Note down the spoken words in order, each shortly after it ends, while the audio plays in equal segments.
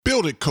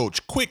Build It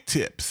Coach Quick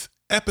Tips,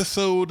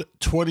 Episode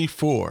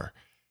 24,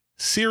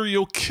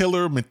 Serial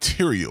Killer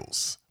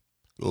Materials.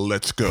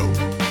 Let's go.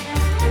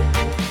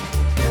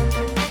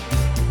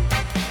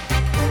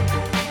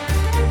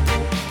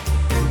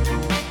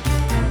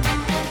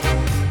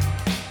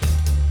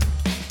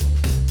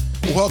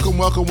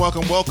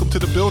 Welcome to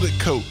the Build It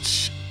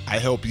Coach. I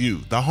help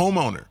you, the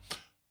homeowner,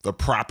 the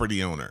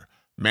property owner,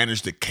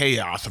 manage the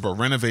chaos of a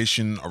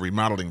renovation or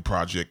remodeling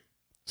project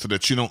so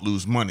that you don't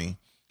lose money,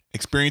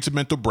 experience a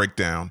mental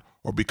breakdown,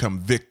 or become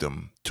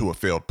victim to a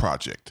failed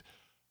project.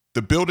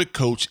 The Build It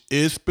Coach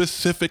is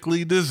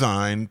specifically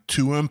designed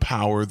to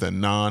empower the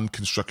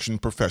non-construction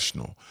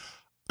professional.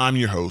 I'm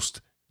your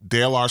host,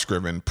 Dale R.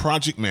 Scriven,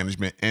 project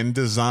management and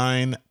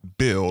design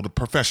build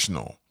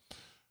professional.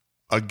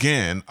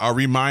 Again, a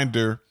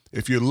reminder,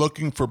 if you're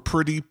looking for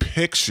pretty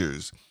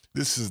pictures,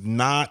 this is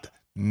not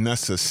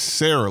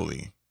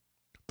necessarily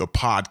the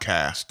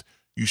podcast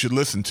you should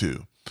listen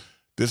to.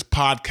 This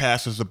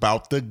podcast is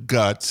about the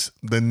guts,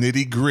 the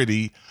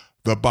nitty-gritty,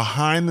 the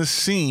behind the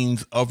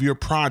scenes of your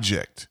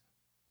project.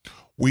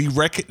 We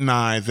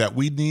recognize that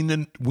we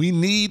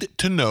need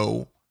to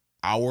know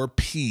our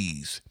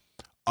P's,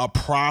 a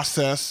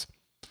process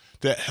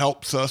that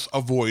helps us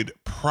avoid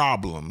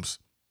problems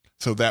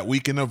so that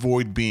we can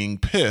avoid being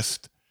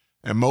pissed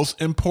and,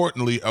 most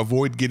importantly,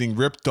 avoid getting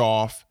ripped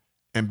off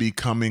and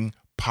becoming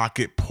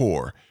pocket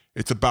poor.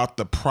 It's about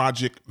the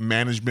project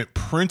management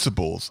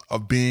principles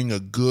of being a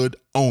good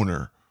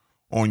owner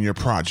on your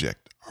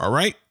project. All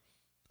right?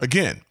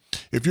 Again,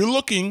 if you're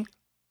looking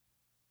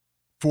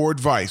for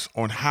advice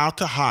on how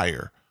to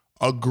hire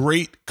a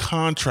great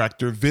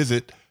contractor,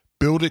 visit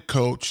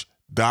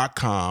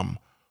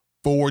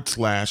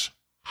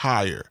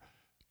builditcoach.com/hire.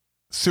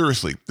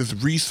 Seriously, this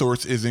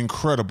resource is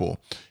incredible.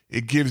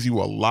 It gives you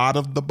a lot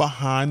of the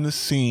behind the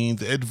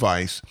scenes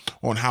advice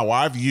on how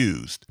I've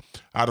used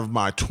out of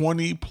my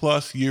 20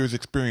 plus years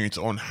experience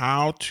on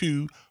how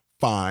to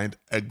find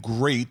a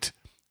great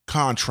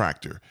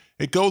contractor.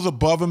 It goes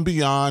above and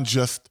beyond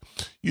just,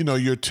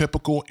 your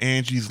typical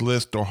Angie's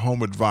List or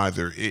Home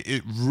Advisor.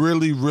 It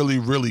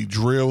really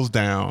drills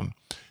down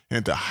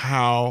into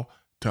how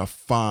to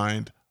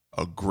find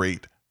a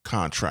great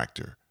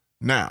contractor.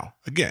 Now,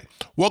 again,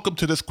 welcome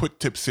to this quick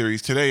tip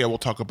series. Today I will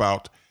talk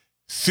about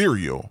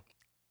serial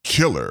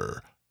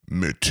killer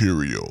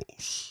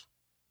materials.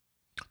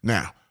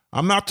 Now,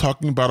 I'm not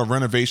talking about a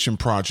renovation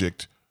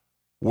project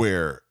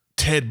where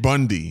Ted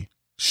Bundy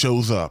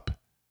shows up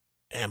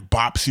and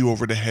bops you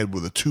over the head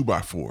with a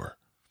 2x4.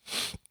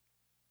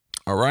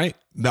 All right?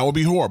 That would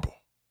be horrible.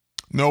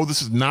 No,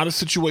 this is not a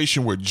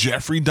situation where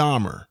Jeffrey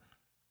Dahmer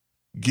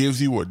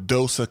gives you a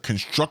dose of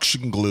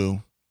construction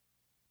glue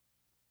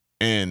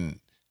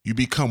and you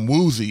become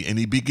woozy and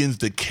he begins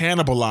to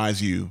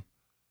cannibalize you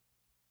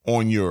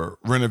on your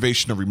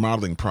renovation or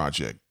remodeling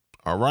project.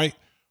 All right?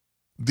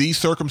 These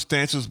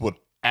circumstances would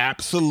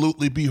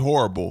absolutely be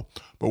horrible,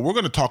 but we're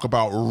going to talk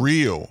about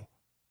real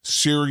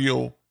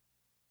serial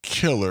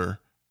killer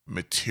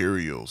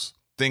materials,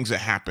 things that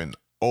happen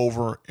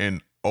over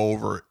and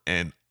over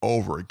and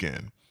over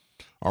again.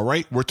 All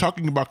right? We're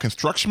talking about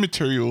construction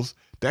materials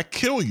that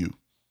kill you.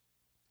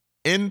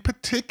 In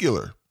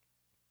particular,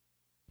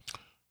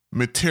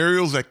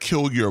 materials that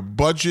kill your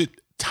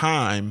budget,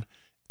 time,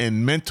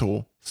 and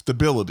mental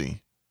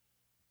stability.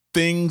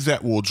 Things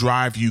that will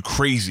drive you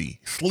crazy.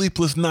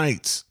 Sleepless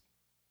nights,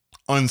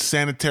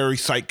 unsanitary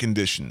site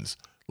conditions,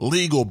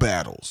 legal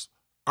battles,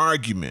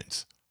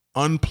 arguments,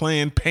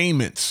 unplanned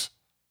payments.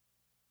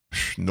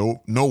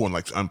 No one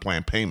likes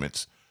unplanned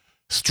payments.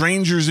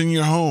 Strangers in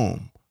your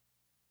home,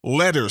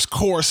 letters,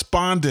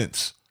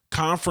 correspondence,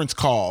 conference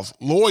calls,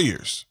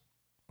 lawyers.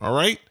 All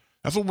right?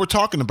 That's what we're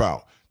talking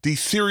about.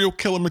 These serial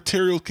killer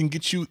materials can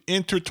get you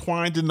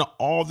intertwined into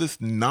all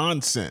this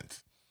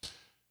nonsense.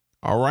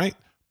 All right?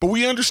 But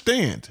we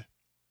understand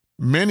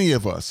many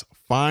of us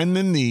find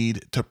the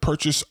need to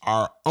purchase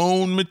our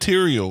own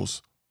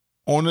materials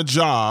on a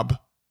job,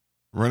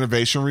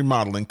 renovation,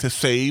 remodeling, to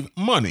save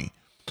money.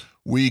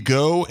 We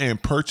go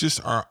and purchase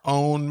our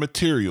own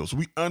materials.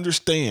 We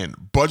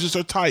understand budgets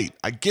are tight.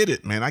 I get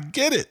it, man. I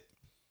get it.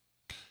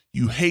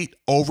 You hate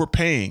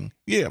overpaying.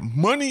 Yeah,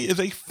 money is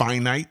a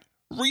finite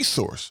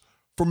resource.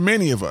 For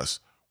many of us,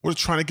 we're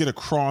trying to get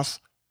across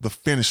the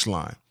finish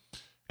line.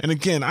 And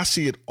again, I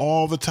see it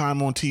all the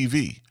time on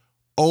TV.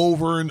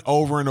 Over and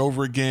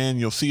over again,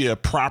 you'll see a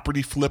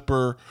property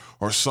flipper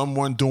or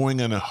someone doing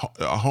a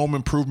home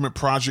improvement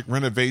project,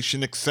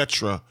 renovation,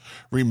 etc.,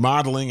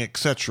 remodeling,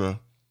 etc.,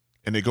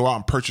 and they go out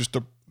and purchase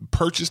the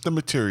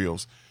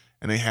materials,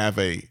 and they have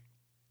a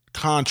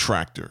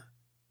contractor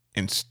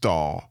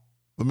install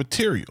the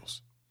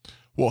materials.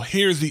 Well,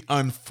 here's the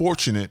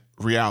unfortunate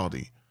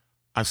reality.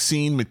 I've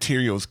seen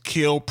materials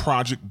kill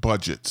project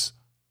budgets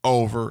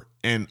over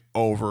and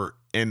over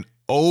and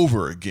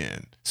over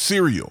again.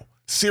 Serial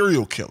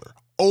killer,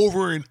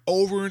 over and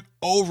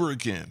over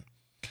again.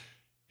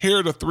 Here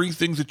are the three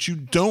things that you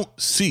don't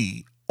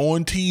see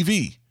on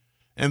TV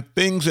and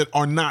things that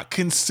are not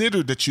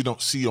considered that you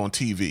don't see on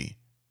TV.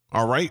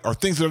 All right? Or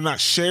things that are not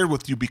shared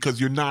with you because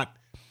you're not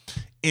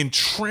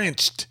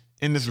entrenched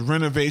in this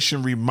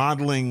renovation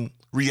remodeling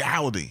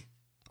reality.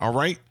 All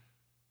right?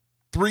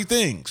 3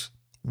 things: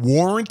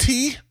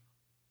 warranty,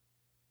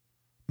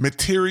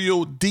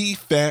 material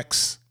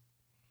defects,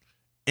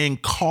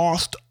 and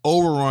cost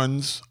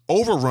overruns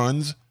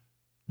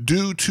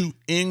due to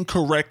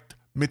incorrect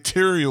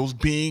materials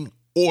being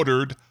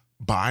ordered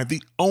by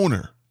the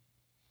owner.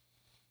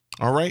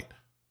 All right?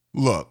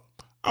 Look,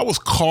 I was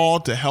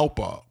called to help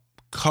a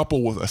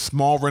couple with a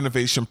small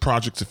renovation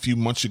project a few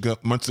months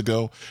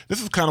ago.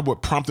 This is kind of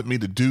what prompted me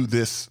to do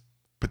this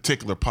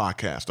particular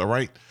podcast, all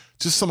right?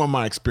 Just some of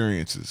my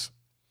experiences.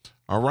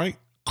 All right?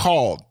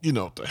 Called,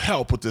 to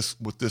help with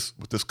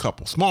this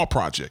couple. Small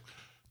project.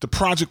 The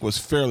project was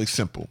fairly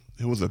simple.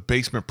 It was a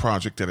basement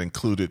project that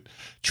included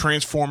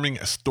transforming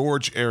a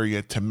storage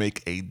area to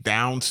make a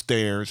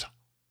downstairs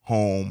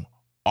home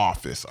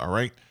office, all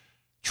right?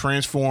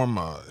 Transform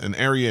an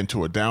area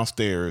into a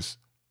downstairs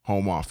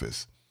home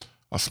office.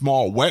 A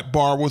small wet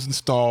bar was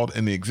installed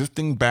and the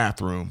existing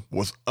bathroom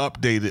was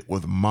updated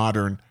with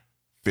modern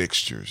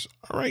fixtures.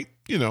 All right,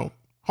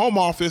 home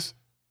office,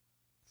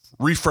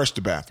 refresh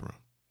the bathroom.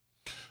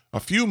 A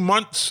few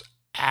months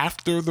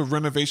after the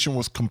renovation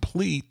was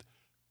complete,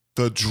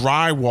 the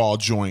drywall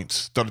joints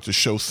started to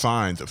show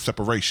signs of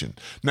separation.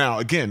 Now,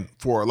 again,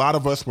 for a lot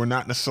of us, we're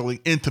not necessarily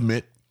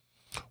intimate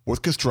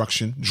with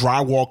construction.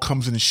 Drywall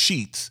comes in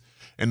sheets,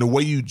 and the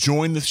way you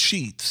join the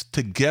sheets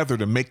together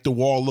to make the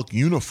wall look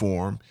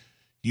uniform,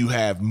 you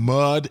have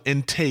mud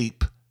and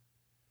tape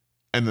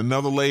and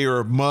another layer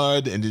of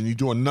mud, and then you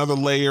do another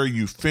layer,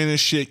 you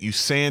finish it, you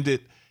sand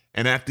it,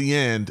 and at the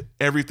end,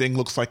 everything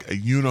looks like a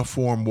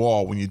uniform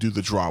wall when you do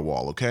the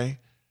drywall, okay?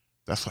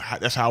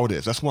 That's how it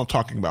is. That's what I'm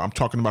talking about. I'm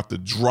talking about the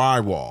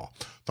drywall.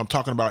 So I'm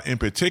talking about, in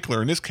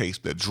particular, in this case,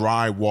 the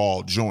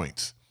drywall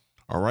joints,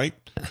 all right?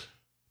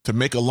 To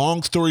make a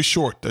long story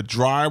short, the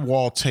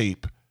drywall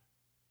tape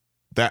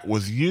that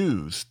was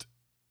used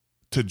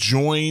to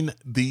join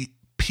the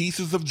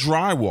pieces of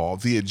drywall,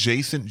 the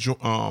adjacent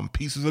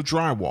pieces of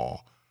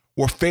drywall,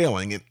 were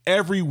failing, and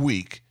every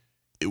week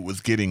it was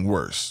getting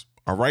worse.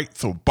 All right.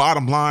 So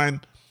bottom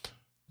line,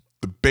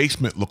 the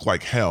basement looked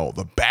like hell.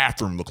 The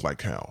bathroom looked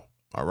like hell.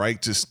 All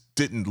right. Just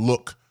didn't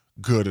look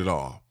good at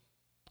all.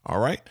 All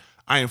right.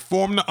 I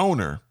informed the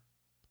owner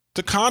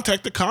to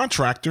contact the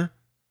contractor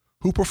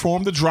who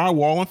performed the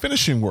drywall and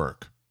finishing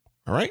work.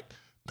 All right.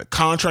 The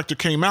contractor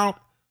came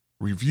out,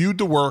 reviewed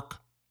the work,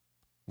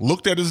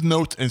 looked at his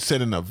notes, and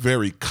said in a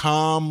very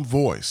calm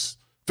voice,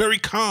 very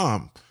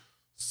calm,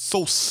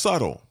 so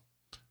subtle,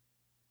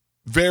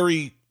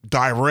 very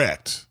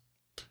direct,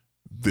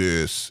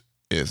 "This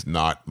is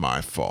not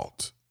my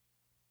fault."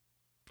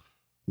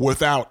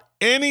 Without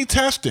any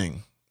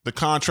testing, the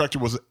contractor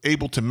was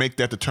able to make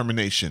that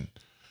determination.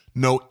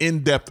 No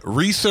in-depth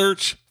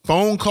research,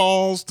 phone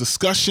calls,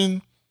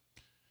 discussion.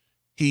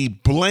 He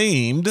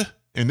blamed,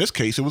 in this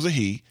case it was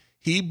a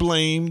he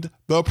blamed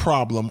the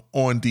problem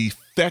on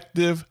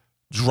defective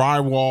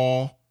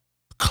drywall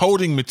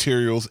coating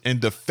materials and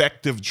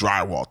defective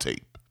drywall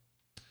tape.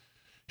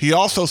 He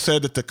also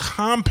said that the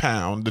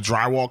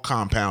drywall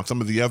compound, some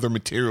of the other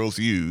materials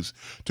used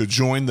to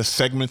join the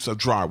segments of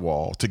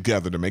drywall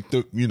together to make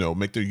the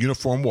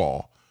uniform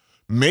wall,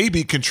 may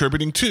be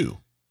contributing too.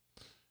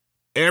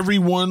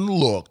 Everyone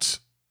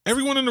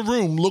in the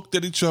room looked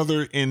at each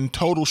other in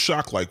total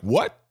shock, like,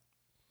 what?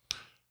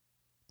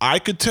 I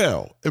could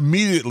tell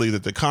immediately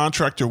that the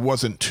contractor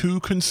wasn't too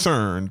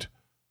concerned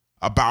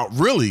about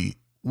really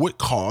what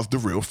caused the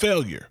real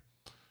failure.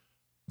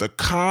 The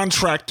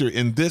contractor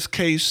in this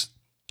case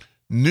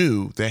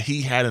knew that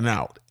he had an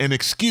out, an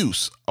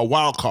excuse, a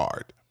wild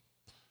card.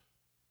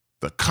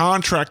 The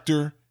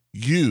contractor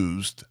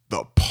used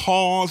the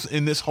pause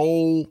in this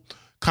whole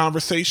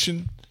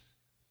conversation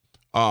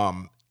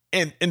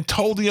and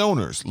told the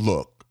owners,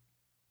 look,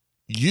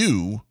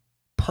 you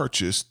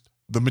purchased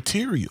the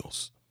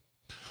materials.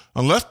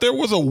 Unless there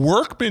was a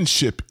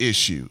workmanship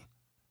issue,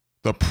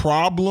 the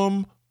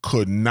problem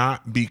could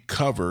not be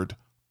covered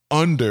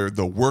under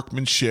the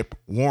workmanship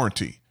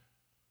warranty.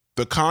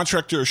 The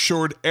contractor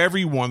assured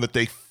everyone that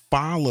they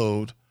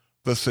followed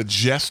the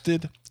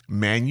suggested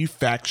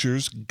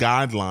manufacturer's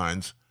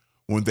guidelines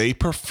when they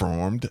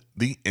performed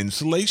the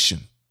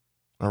installation.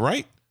 All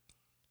right?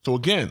 So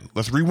again,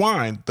 let's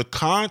rewind.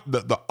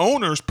 The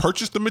owners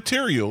purchased the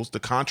materials, the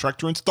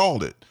contractor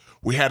installed it.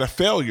 We had a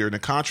failure, and the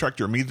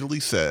contractor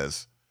immediately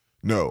says,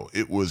 no,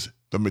 it was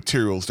the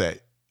materials that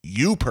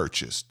you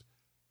purchased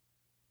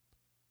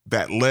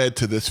that led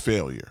to this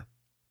failure.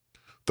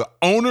 The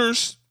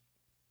owners,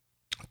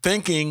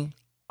 thinking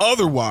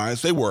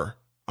otherwise, I'm going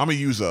to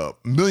use a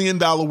 $1 million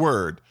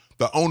word,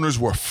 the owners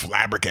were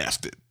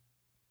flabbergasted.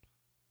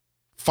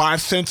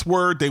 5 cents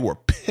word, they were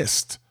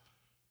pissed.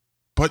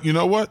 But you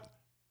know what?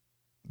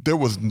 There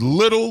was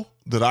little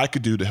that I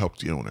could do to help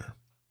the owner.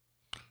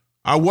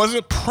 I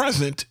wasn't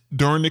present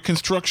during the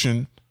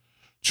construction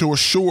to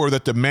assure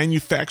that the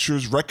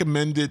manufacturer's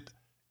recommended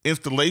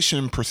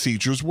installation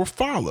procedures were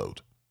followed.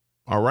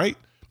 All right?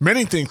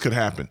 Many things could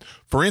happen.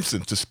 For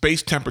instance, the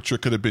space temperature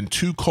could have been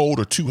too cold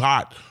or too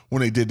hot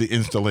when they did the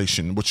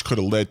installation, which could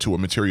have led to a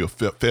material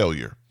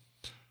failure.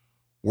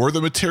 Were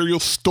the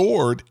materials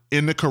stored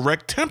in the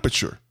correct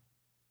temperature?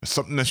 It's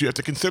something that you have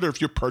to consider if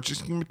you're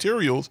purchasing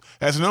materials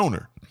as an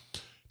owner.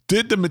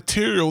 Did the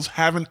materials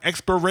have an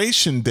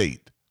expiration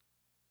date?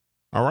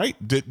 All right.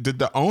 Did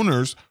the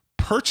owners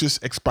purchase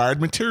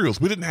expired materials?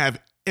 We didn't have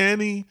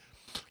any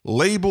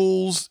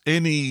labels,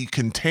 any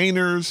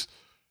containers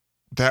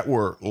that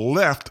were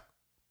left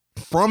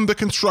from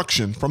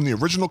the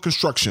original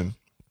construction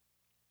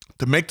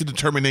to make the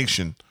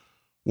determination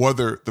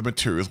whether the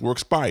materials were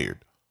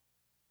expired.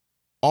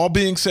 All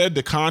being said,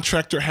 the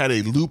contractor had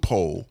a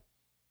loophole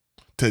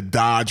to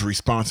dodge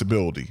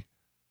responsibility.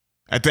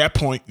 At that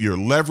point, your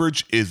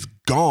leverage is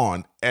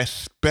gone,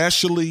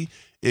 especially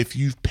if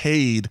you've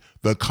paid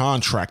the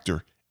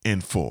contractor in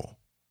full.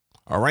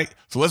 All right,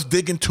 so let's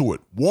dig into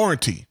it.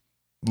 Warranty.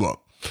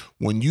 Look,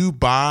 when you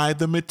buy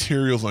the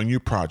materials on your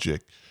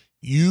project,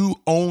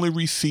 you only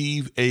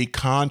receive a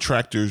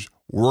contractor's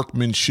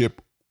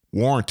workmanship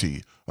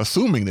warranty,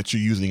 assuming that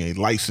you're using a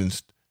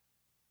licensed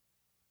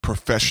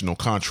professional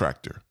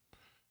contractor.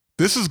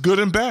 This is good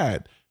and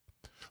bad.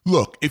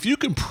 Look, if you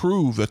can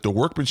prove that the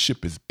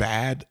workmanship is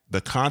bad,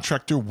 the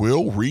contractor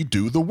will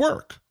redo the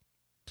work.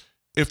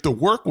 If the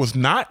work was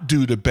not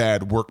due to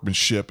bad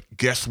workmanship,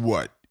 guess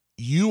what?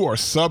 You are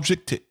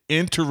subject to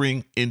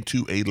entering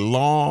into a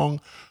long,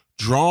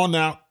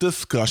 drawn-out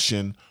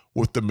discussion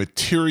with the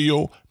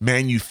material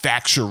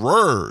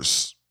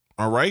manufacturers.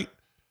 All right?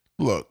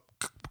 Look,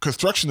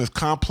 construction is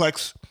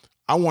complex.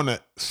 I want to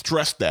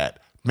stress that.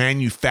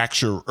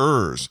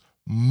 Manufacturers.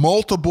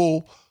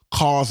 Multiple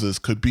causes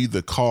could be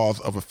the cause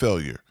of a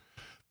failure.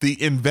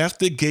 The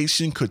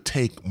investigation could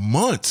take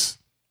months.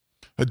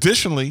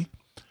 Additionally,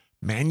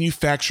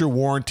 manufacturer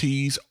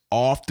warranties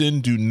often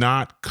do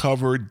not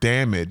cover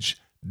damage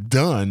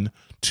done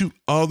to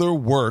other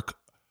work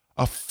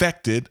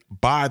affected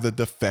by the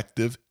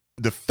defective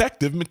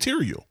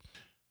material.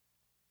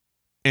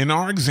 In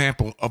our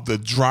example of the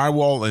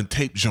drywall and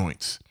tape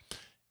joints,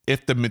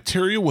 if the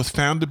material was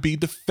found to be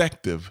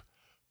defective,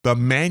 the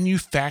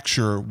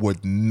manufacturer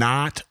would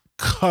not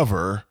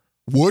cover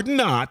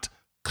the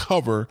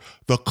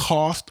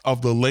cost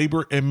of the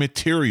labor and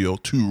material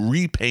to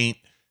repaint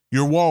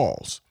your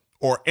walls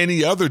or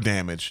any other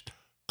damage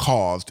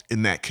caused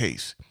in that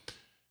case.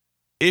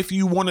 If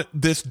you wanted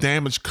this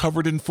damage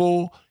covered in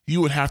full, you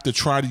would have to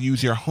try to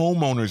use your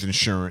homeowner's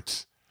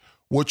insurance,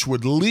 which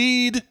would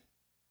lead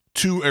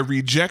to a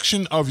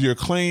rejection of your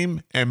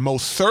claim. And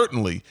most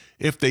certainly,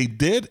 if they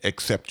did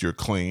accept your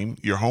claim,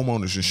 your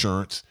homeowner's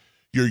insurance,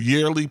 your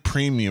yearly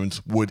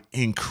premiums would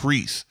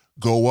increase,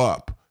 go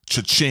up,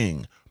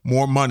 cha-ching,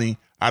 more money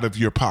out of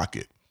your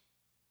pocket.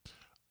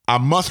 I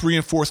must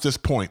reinforce this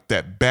point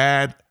that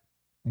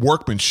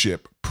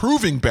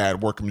proving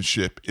bad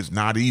workmanship is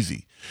not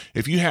easy.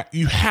 If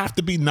you have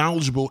to be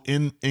knowledgeable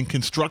in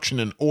construction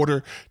in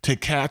order to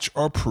catch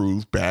or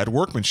prove bad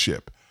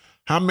workmanship.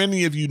 How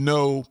many of you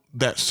know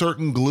that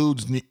certain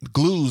glues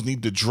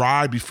need to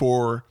dry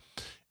before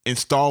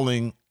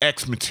installing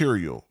X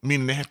material,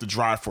 meaning they have to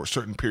dry for a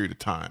certain period of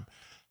time?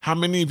 How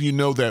many of you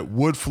know that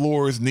wood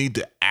floors need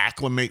to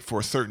acclimate for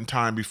a certain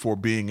time before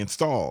being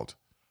installed?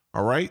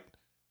 All right.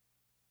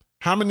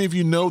 How many of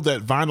you know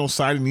that vinyl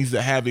siding needs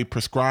to have a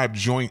prescribed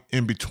joint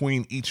in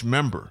between each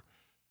member?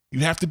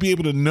 You have to be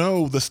able to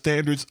know the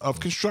standards of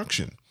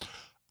construction.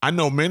 I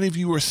know many of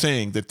you are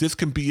saying that this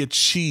can be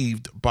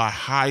achieved by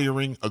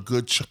hiring a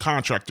good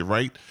contractor,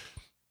 right?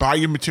 Buy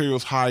your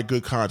materials, hire a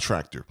good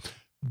contractor.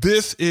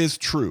 This is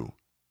true.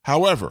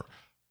 However,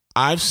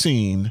 I've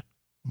seen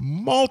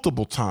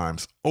multiple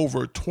times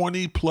over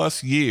 20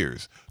 plus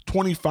years,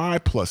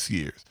 25 plus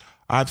years,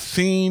 I've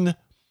seen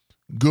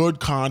good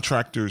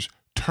contractors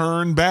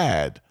turn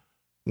bad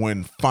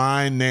when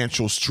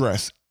financial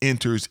stress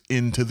enters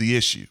into the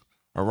issue.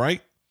 All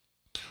right.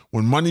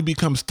 When money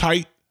becomes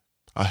tight,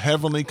 a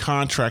heavenly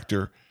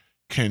contractor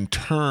can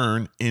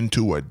turn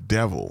into a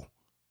devil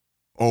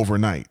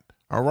overnight.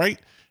 All right.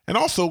 And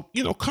also,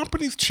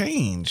 companies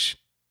change,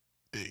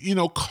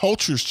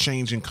 cultures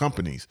change in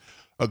companies.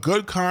 A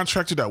good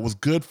contractor that was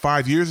good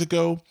 5 years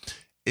ago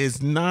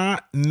is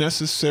not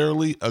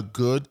necessarily a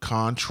good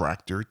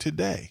contractor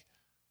today.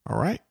 All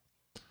right.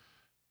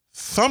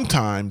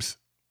 Sometimes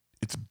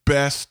it's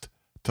best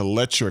to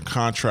let your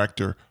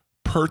contractor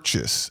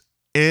purchase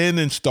and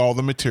install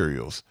the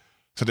materials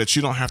so that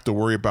you don't have to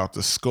worry about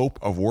the scope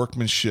of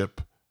workmanship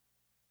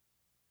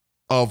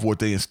of what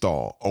they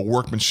install, a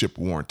workmanship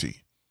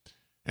warranty.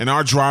 In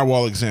our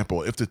drywall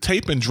example, if the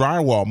tape and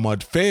drywall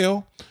mud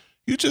fail,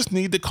 you just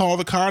need to call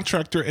the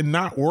contractor and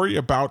not worry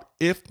about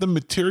if the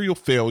material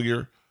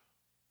failure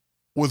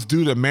was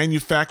due to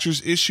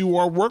manufacturer's issue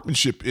or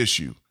workmanship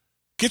issue.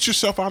 Get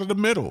yourself out of the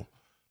middle.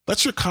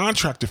 Let your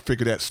contractor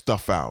figure that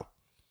stuff out.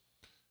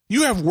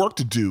 You have work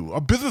to do,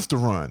 a business to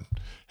run.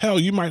 Hell,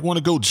 you might want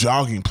to go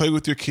jogging, play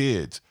with your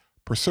kids,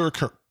 pursue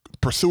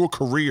a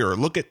career,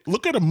 look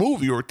at a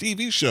movie or a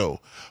TV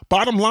show.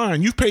 Bottom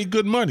line, you've paid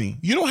good money.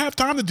 You don't have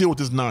time to deal with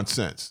this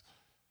nonsense.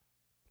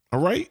 All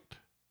right?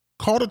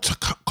 Call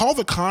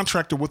the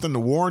contractor within the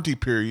warranty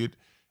period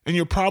and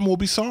your problem will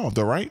be solved,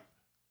 all right?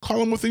 Call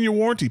them within your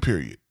warranty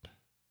period.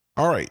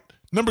 All right.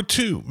 Number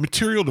 2,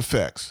 material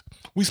defects.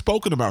 We've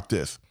spoken about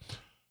this.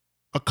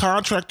 A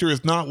contractor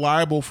is not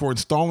liable for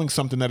installing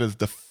something that is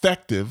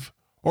defective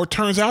or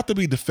turns out to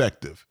be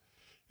defective.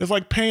 It's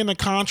like paying a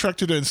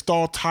contractor to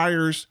install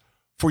tires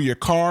for your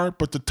car,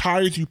 but the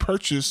tires you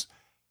purchase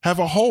have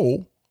a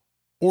hole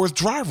or it's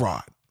dry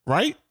rot,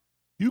 right?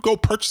 You go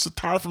purchase a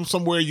tire from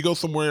somewhere, you go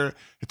somewhere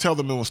and tell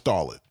them to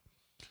install it.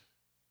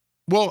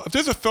 Well, if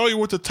there's a failure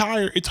with the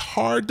tire, it's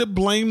hard to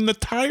blame the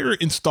tire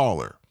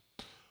installer.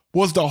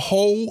 Was the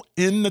hole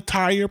in the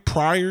tire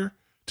prior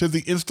to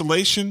the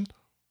installation,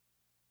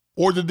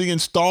 or did the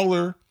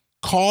installer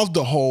cause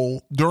the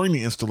hole during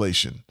the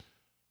installation?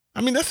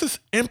 I mean, that's just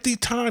empty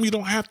time. You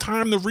don't have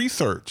time to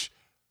research.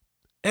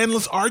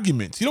 Endless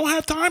arguments. You don't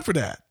have time for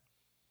that.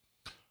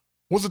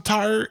 Was the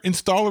tire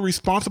installer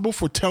responsible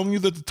for telling you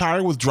that the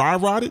tire was dry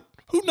rotted?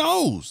 Who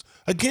knows?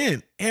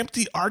 Again,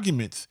 empty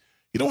arguments.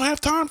 You don't have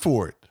time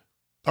for it.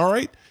 All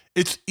right?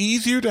 It's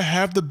easier to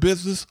have the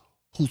business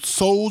who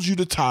sold you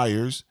the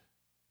tires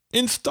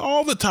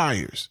install the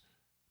tires.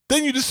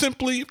 Then you just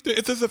simply,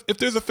 if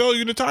there's a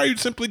failure in the tire, you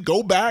simply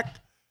go back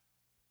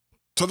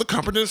to the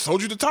company that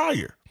sold you the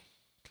tire.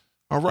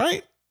 All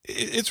right?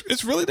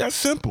 It's really that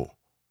simple.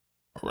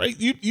 All right?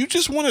 You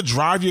just want to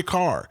drive your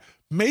car.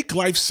 Make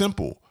life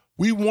simple.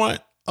 We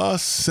want a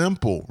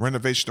simple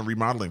renovation and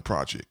remodeling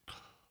project.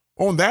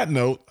 On that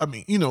note, I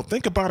mean,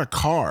 think about a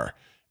car.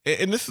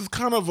 And this is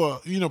kind of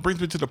brings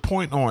me to the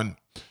point on,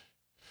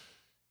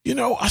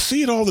 I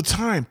see it all the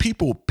time.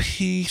 People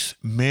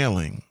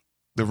piecemealing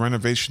the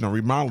renovation or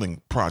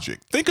remodeling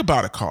project. Think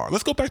about a car.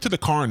 Let's go back to the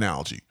car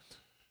analogy.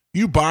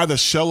 You buy the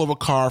shell of a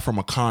car from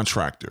a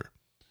contractor.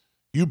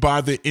 You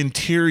buy the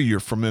interior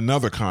from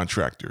another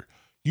contractor.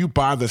 You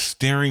buy the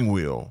steering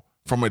wheel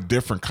from a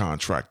different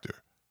contractor.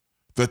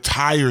 The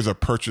tires are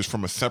purchased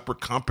from a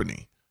separate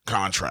company,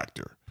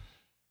 contractor.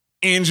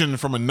 Engine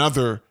from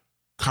another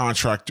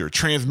contractor,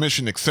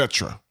 transmission,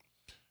 etc.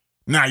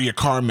 Now your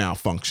car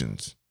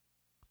malfunctions.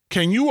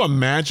 Can you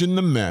imagine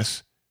the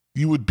mess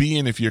you would be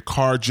in if your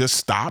car just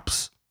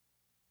stops?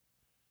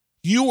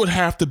 You would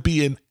have to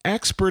be an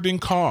expert in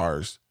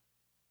cars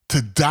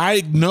to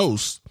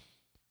diagnose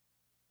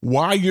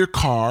why your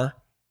car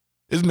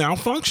is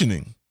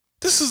malfunctioning.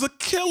 This is a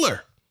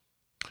killer.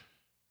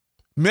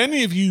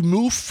 Many of you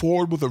move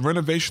forward with a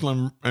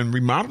renovation and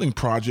remodeling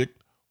project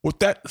with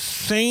that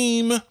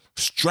same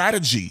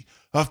strategy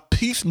of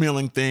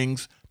piecemealing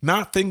things,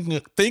 not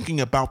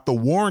thinking about the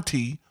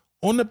warranty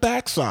on the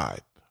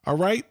backside. All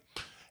right?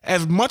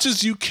 As much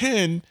as you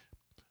can,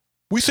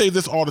 we say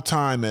this all the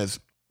time as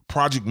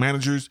project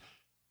managers,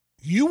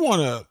 you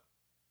want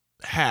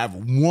to have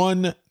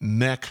one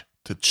neck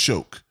to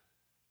choke.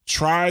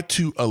 Try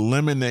to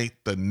eliminate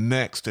the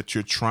necks that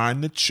you're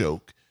trying to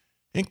choke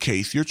in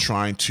case you're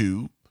trying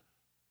to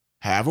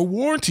have a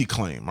warranty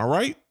claim. All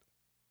right?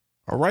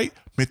 All right?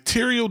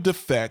 Material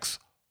defects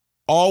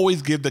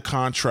always give the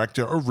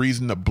contractor a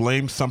reason to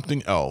blame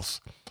something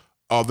else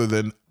other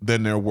than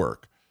their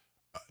work.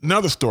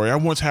 Another story, I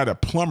once had a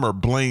plumber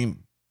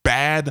blame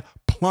bad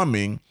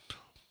plumbing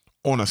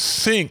on a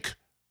sink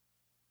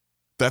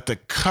that the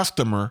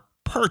customer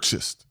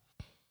purchased.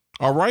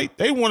 All right?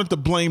 They wanted to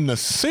blame the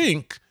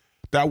sink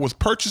that was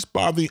purchased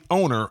by the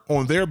owner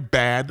on their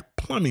bad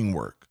plumbing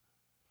work.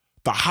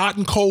 The hot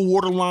and cold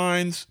water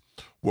lines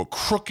were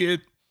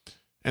crooked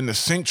and the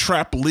sink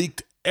trap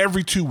leaked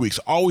every 2 weeks,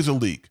 always a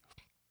leak.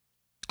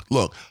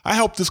 Look, I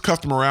helped this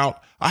customer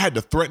out. I had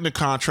to threaten the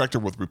contractor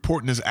with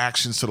reporting his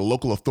actions to the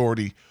local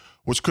authority,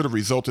 which could have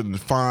resulted in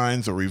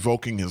fines or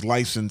revoking his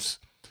license.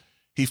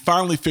 He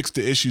finally fixed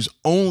the issues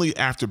only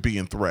after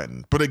being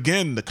threatened. But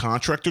again, the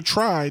contractor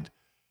tried.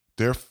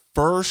 Their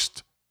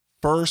first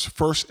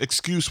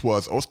excuse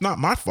was, it's not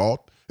my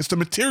fault. It's the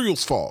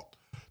material's fault.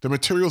 The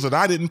materials that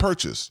I didn't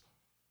purchase.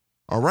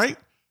 All right?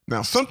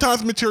 Now,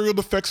 sometimes material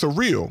defects are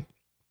real.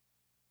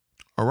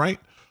 All right?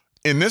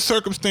 In this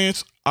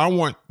circumstance, I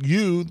want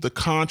you, the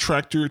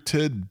contractor,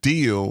 to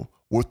deal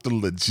with the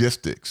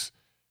logistics.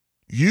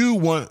 You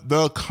want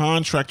the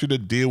contractor to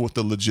deal with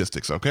the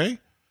logistics, okay?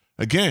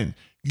 Again,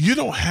 you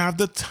don't have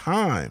the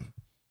time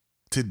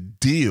to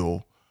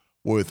deal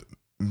with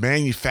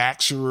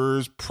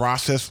manufacturers,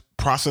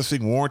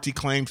 processing warranty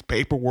claims,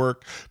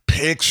 paperwork,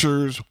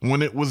 pictures,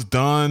 when it was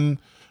done,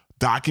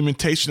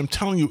 documentation. I'm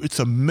telling you, it's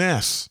a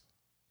mess.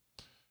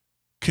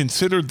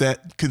 Consider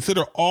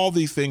all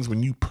these things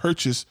when you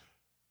purchase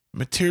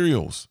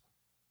materials.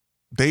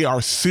 They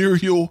are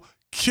serial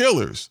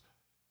killers.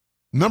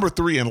 Number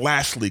 3, and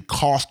lastly,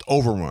 cost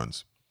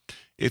overruns.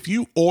 If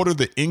you order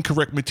the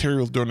incorrect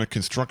materials during a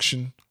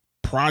construction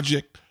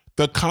project,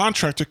 the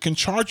contractor can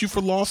charge you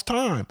for lost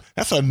time.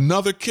 That's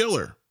another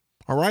killer.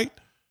 All right?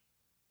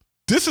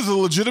 This is a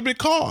legitimate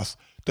cost.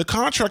 The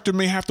contractor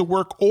may have to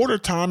work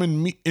overtime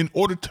in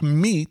order to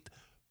meet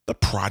the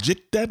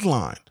project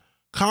deadline.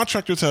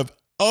 Contractors have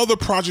other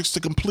projects to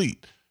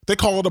complete. They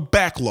call it a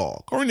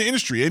backlog, or in the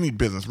industry, any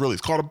business really,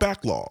 it's called a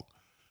backlog.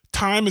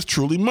 time is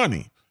truly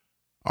money.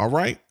 All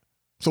right.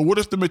 So what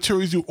if the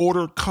materials you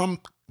order come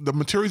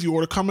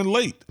in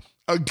late?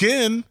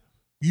 Again,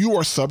 you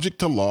are subject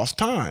to lost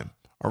time.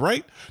 All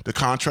right. The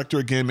contractor,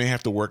 again, may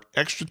have to work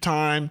extra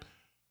time,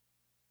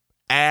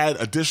 add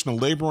additional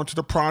labor onto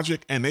the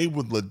project, and they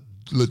would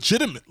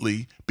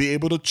legitimately be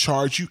able to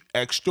charge you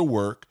extra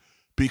work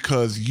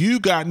because you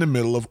got in the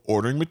middle of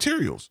ordering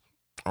materials.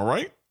 All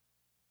right.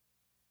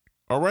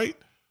 All right.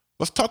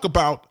 Let's talk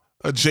about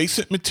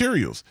adjacent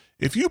materials.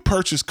 If you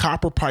purchase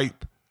copper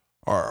pipe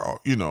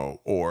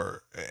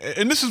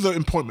and this is an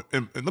important,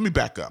 and let me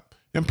back up,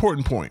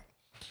 important point.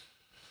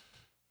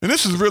 And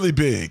this is really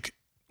big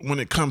when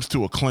it comes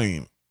to a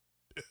claim.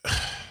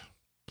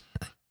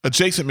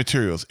 Adjacent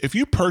materials. If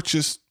you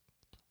purchase,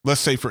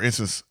 let's say, for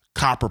instance,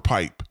 copper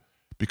pipe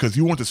because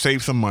you want to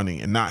save some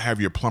money and not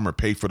have your plumber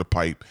pay for the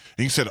pipe,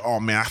 and you said, oh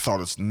man, I saw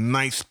this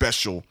nice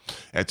special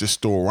at this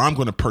store where I'm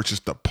going to purchase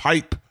the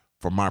pipe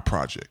for my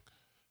project.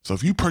 So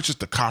if you purchase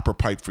the copper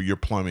pipe for your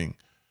plumbing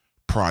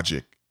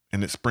project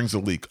and it springs a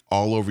leak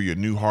all over your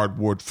new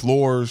hardwood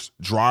floors,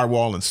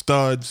 drywall, and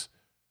studs,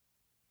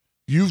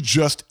 you've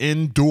just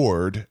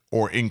endured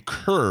or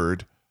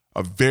incurred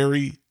a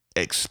very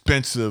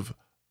expensive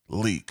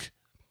leak.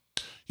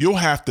 You'll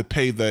have to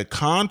pay the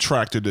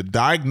contractor to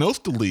diagnose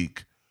the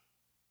leak,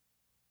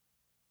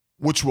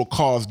 which will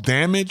cause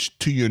damage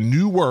to your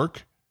new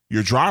work,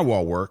 your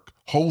drywall work,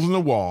 holes in the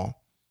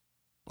wall,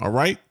 all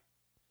right?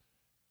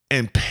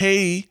 And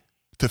pay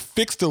to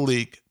fix the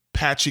leak,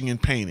 patching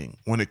and painting,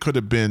 when it could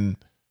have been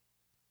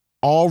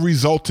all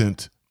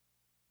resultant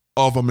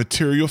of a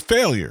material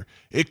failure.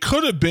 It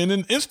could have been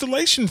an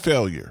installation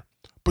failure,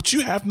 but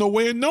you have no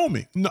way of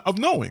knowing.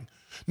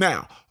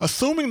 Now,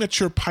 assuming that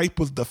your pipe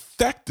was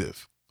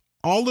defective,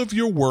 all of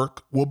your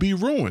work will be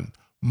ruined.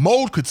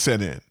 Mold could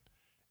set in,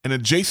 and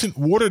adjacent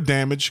water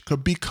damage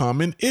could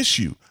become an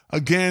issue.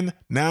 Again,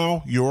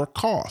 now your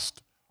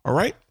cost. All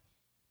right?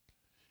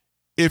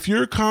 If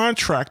your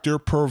contractor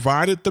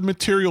provided the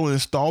material and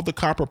installed the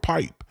copper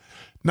pipe,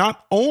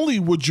 not only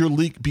would your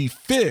leak be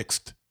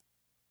fixed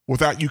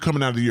without you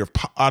coming out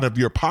of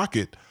your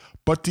pocket,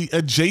 but the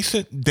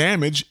adjacent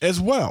damage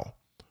as well.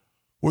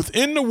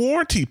 Within the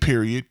warranty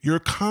period, your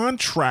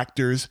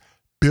contractor's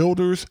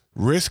builder's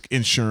risk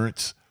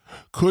insurance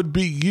could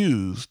be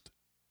used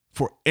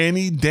for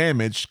any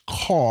damage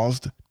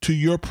caused to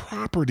your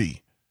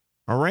property.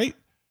 All right?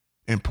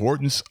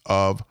 Importance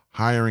of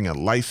hiring a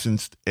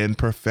licensed and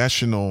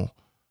professional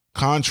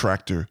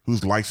contractor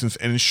who's licensed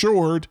and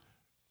insured.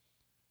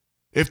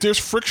 If there's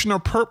friction or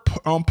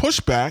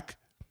pushback,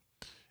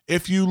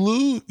 if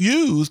you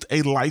used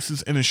a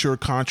licensed and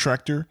insured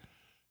contractor,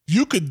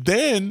 you could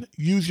then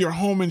use your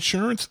home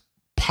insurance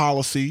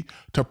policy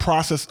to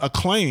process a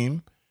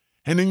claim.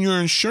 And then your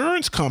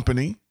insurance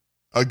company,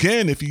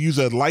 again, if you use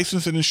a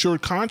licensed and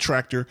insured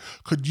contractor,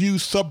 could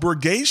use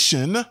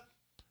subrogation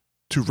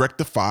to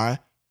rectify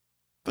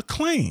the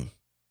claim.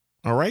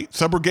 All right?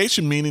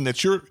 Subrogation meaning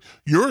that your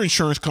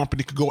insurance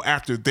company could go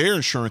after their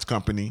insurance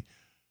company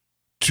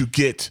to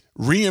get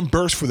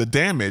reimbursed for the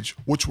damage,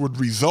 which would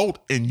result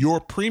in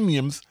your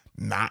premiums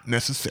not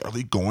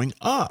necessarily going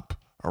up.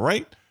 All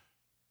right?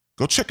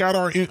 Go check out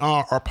our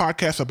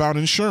podcast about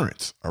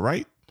insurance. All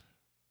right?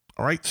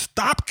 All right?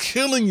 Stop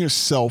killing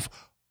yourself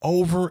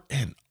over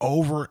and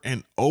over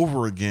and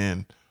over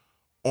again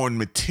on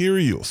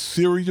materials,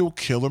 serial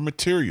killer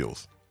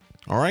materials.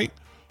 All right?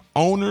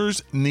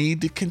 Owners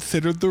need to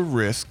consider the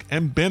risk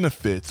and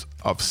benefits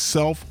of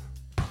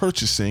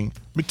self-purchasing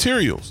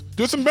materials.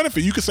 There's some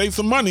benefit. You could save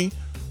some money,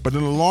 but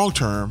in the long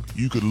term,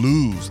 you could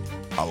lose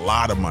a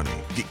lot of money,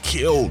 get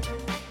killed,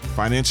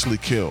 financially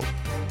killed.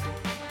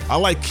 I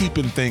like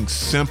keeping things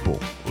simple.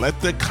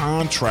 Let the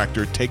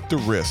contractor take the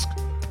risk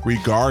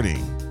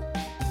regarding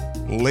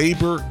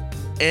labor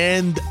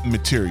and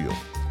material.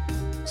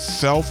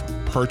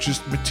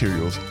 Self-purchased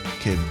materials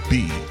can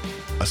be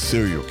a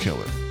serial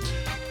killer.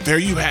 There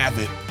you have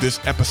it. This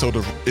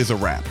episode is a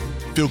wrap.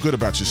 Feel good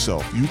about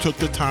yourself. You took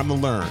the time to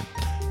learn.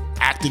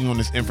 Acting on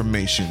this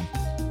information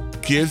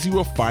gives you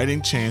a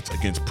fighting chance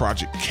against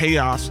project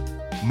chaos,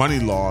 money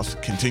loss,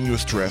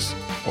 continuous stress,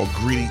 or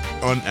greedy,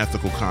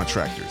 unethical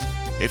contractors.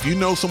 If you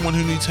know someone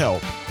who needs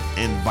help,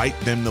 invite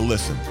them to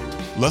listen.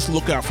 Let's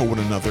look out for one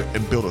another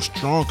and build a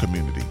strong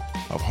community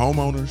of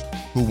homeowners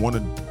who want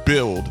to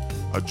build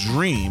a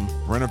dream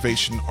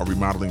renovation or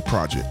remodeling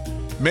project.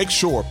 Make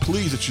sure,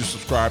 please, that you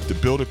subscribe to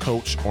Builder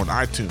Coach on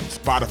iTunes,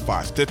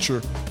 Spotify,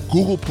 Stitcher,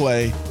 Google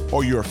Play,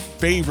 or your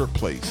favorite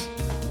place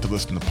to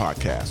listen to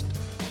podcasts.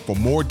 For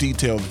more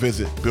details,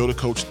 visit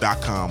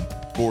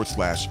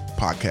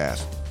buildercoach.com/podcast.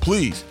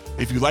 Please,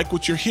 if you like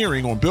what you're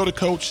hearing on Builder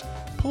Coach,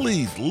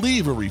 please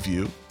leave a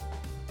review.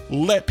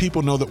 Let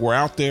people know that we're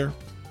out there.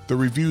 The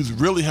reviews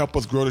really help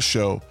us grow the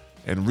show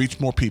and reach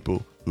more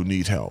people who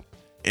need help.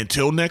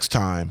 Until next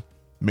time,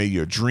 may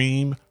your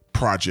dream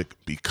project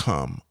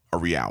become a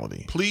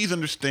reality. Please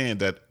understand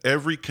that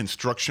every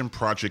construction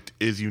project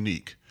is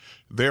unique.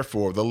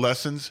 Therefore, the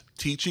lessons,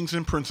 teachings,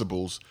 and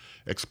principles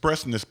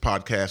expressed in this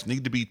podcast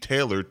need to be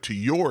tailored to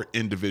your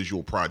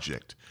individual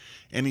project.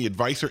 Any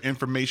advice or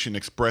information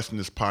expressed in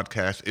this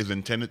podcast is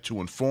intended to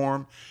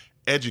inform,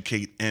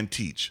 educate, and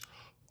teach.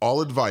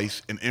 All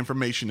advice and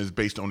information is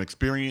based on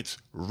experience,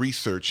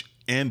 research,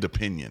 and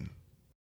opinion.